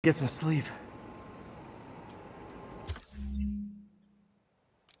Get some sleep.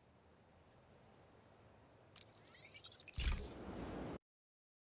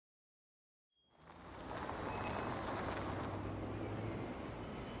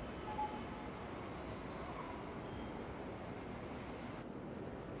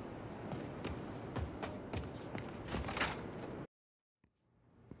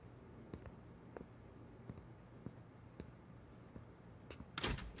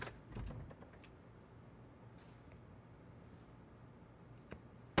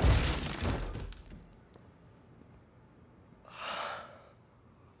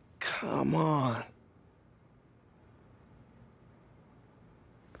 Come on.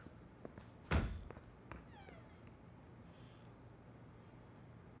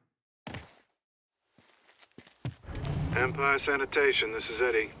 Empire Sanitation, this is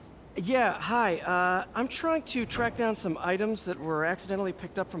Eddie. Yeah, hi. I'm trying to track down some items that were accidentally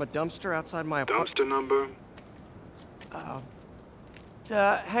picked up from a dumpster outside my apartment. Dumpster number?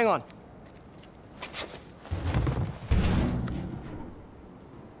 Hang on.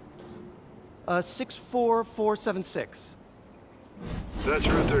 Uh, 64476. That's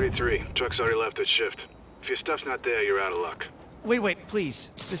Route 33. Truck's already left its shift. If your stuff's not there, you're out of luck. Wait,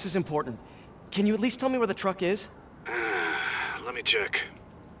 please. This is important. Can you at least tell me where the truck is? Let me check.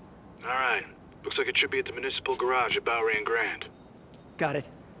 Alright. Looks like it should be at the municipal garage at Bowery and Grand. Got it.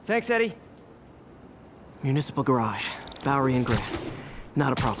 Thanks, Eddie. Municipal garage, Bowery and Grand.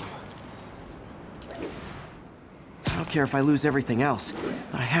 Not a problem. I don't care if I lose everything else,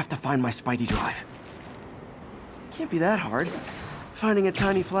 but I have to find my Spidey drive. Can't be that hard. Finding a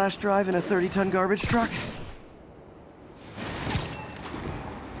tiny flash drive in a 30-ton garbage truck.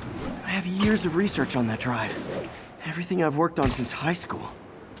 I have years of research on that drive. Everything I've worked on since high school.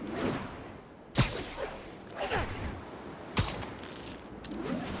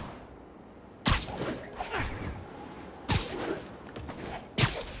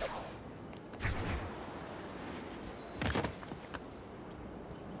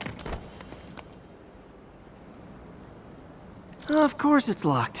 Of course it's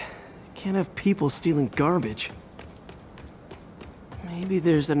locked. Can't have people stealing garbage. Maybe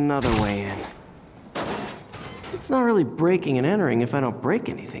there's another way in. It's not really breaking and entering if I don't break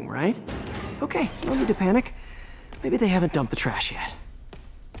anything, right? Okay, no need to panic. Maybe they haven't dumped the trash yet.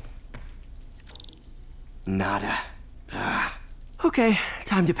 Nada. Okay,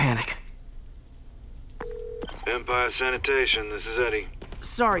 time to panic. Empire Sanitation, this is Eddie.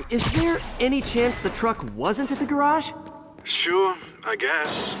 Sorry, is there any chance the truck wasn't at the garage? Sure, I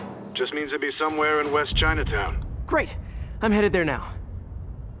guess. Just means it'd be somewhere in West Chinatown. Great. I'm headed there now.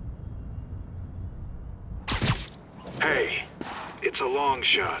 Hey, it's a long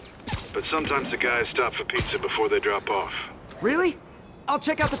shot, but sometimes the guys stop for pizza before they drop off. Really? I'll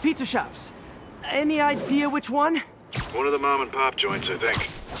check out the pizza shops. Any idea which one? One of the mom and pop joints, I think.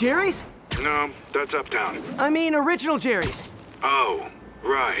 Jerry's? No, that's uptown. I mean original Jerry's. Oh,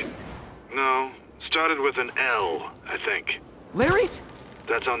 right. No, started with an L, I think. Larry's?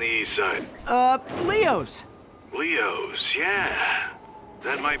 That's on the east side. Leo's. Leo's, yeah.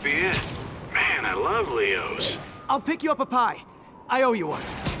 That might be it. Man, I love Leo's. I'll pick you up a pie. I owe you one.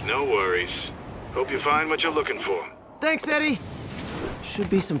 No worries. Hope you find what you're looking for. Thanks, Eddie. Should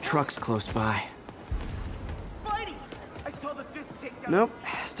be some trucks close by. Spidey! I saw the fist take down. Nope,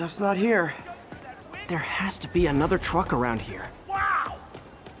 stuff's not here. There has to be another truck around here. Wow!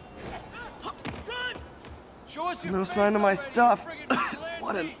 Run! Show us your No face sign of my already, stuff. friggin' vigilante.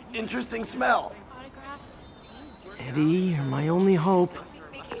 What an interesting smell. Eddie, you're my only hope.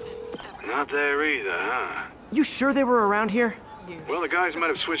 Not there either, huh? You sure they were around here? Well, the guys might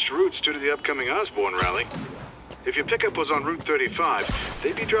have switched routes due to the upcoming Osborne rally. If your pickup was on Route 35,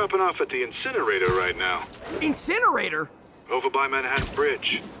 they'd be dropping off at the incinerator right now. Incinerator? Over by Manhattan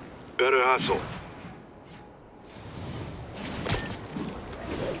Bridge. Better hustle.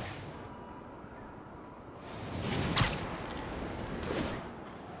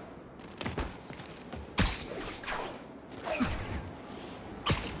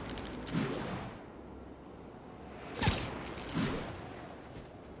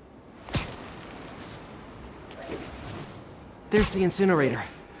 There's the incinerator.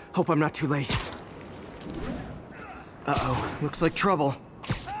 Hope I'm not too late. Uh-oh, looks like trouble.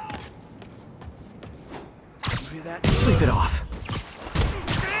 Hear that? Sleep it off.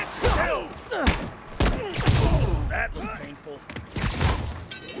 That was painful.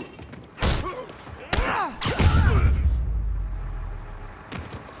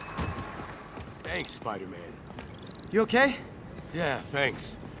 Thanks, Spider-Man. You okay? Yeah,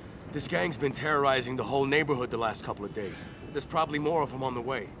 thanks. This gang's been terrorizing the whole neighborhood the last couple of days. There's probably more of them on the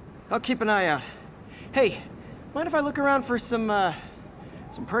way. I'll keep an eye out. Hey, mind if I look around for some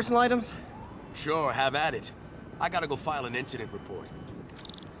personal items? Sure, have at it. I gotta go file an incident report.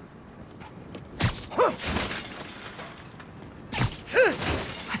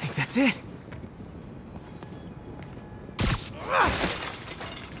 I think that's it.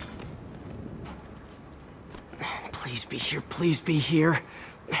 Please be here, please be here.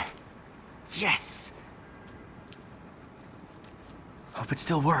 Yes! Hope it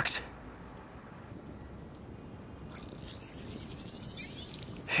still works.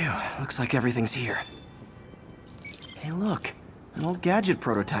 Phew, looks like everything's here. Hey look, an old gadget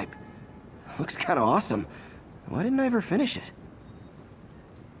prototype. Looks kinda awesome. Why didn't I ever finish it?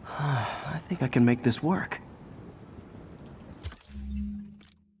 I think I can make this work.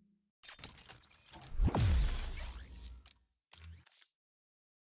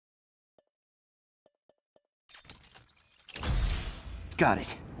 Got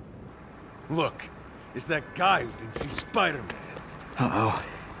it. Look, it's that guy who thinks he's Spider-Man. Uh-oh.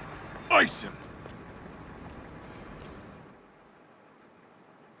 Ice him!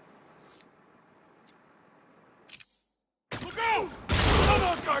 Look out! Some of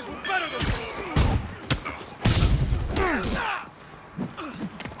those guys were better than this!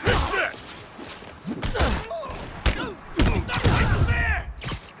 Take this! Nothing there!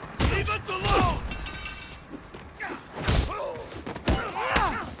 Leave us alone!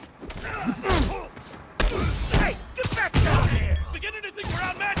 Hey, get back down here! Beginning to think we're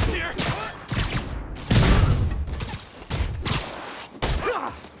outmatched here!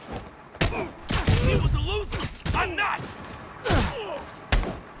 He was a loser! I'm not!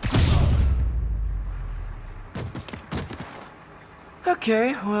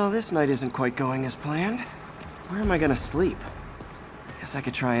 Okay, well, this night isn't quite going as planned. Where am I gonna sleep? Guess I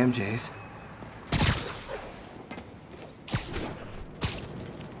could try MJ's.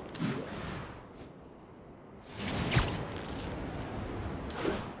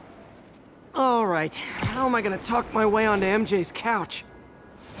 All right, how am I gonna talk my way onto MJ's couch?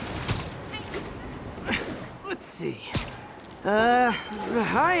 Let's see.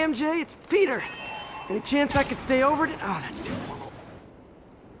 Hi MJ, it's Peter. Any chance I could stay over to... Oh, that's too formal.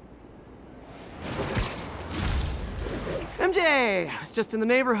 MJ, I was just in the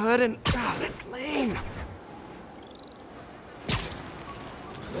neighborhood and... Oh, that's lame.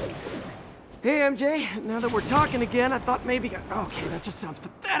 Hey MJ, now that we're talking again, I thought maybe... Okay, that just sounds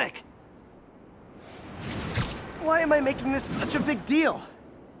pathetic. Why am I making this such a big deal?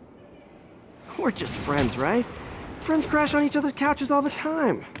 We're just friends, right? Friends crash on each other's couches all the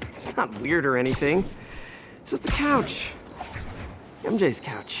time. It's not weird or anything. It's just a couch. MJ's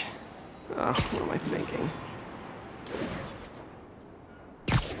couch. Oh, what am I thinking?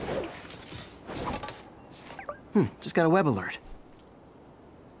 Just got a web alert.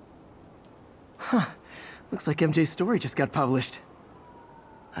 Huh. Looks like MJ's story just got published.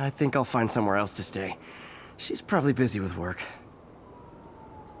 I think I'll find somewhere else to stay. She's probably busy with work.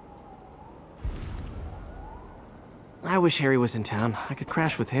 I wish Harry was in town. I could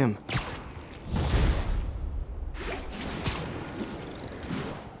crash with him.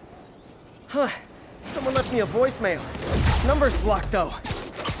 Huh. Someone left me a voicemail. Number's blocked, though.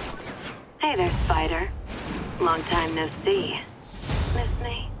 Hey there, Spider. Long time no see. Miss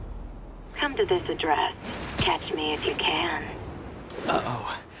me? Come to this address. Catch me if you can.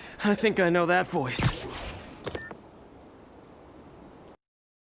 Uh-oh. I think I know that voice.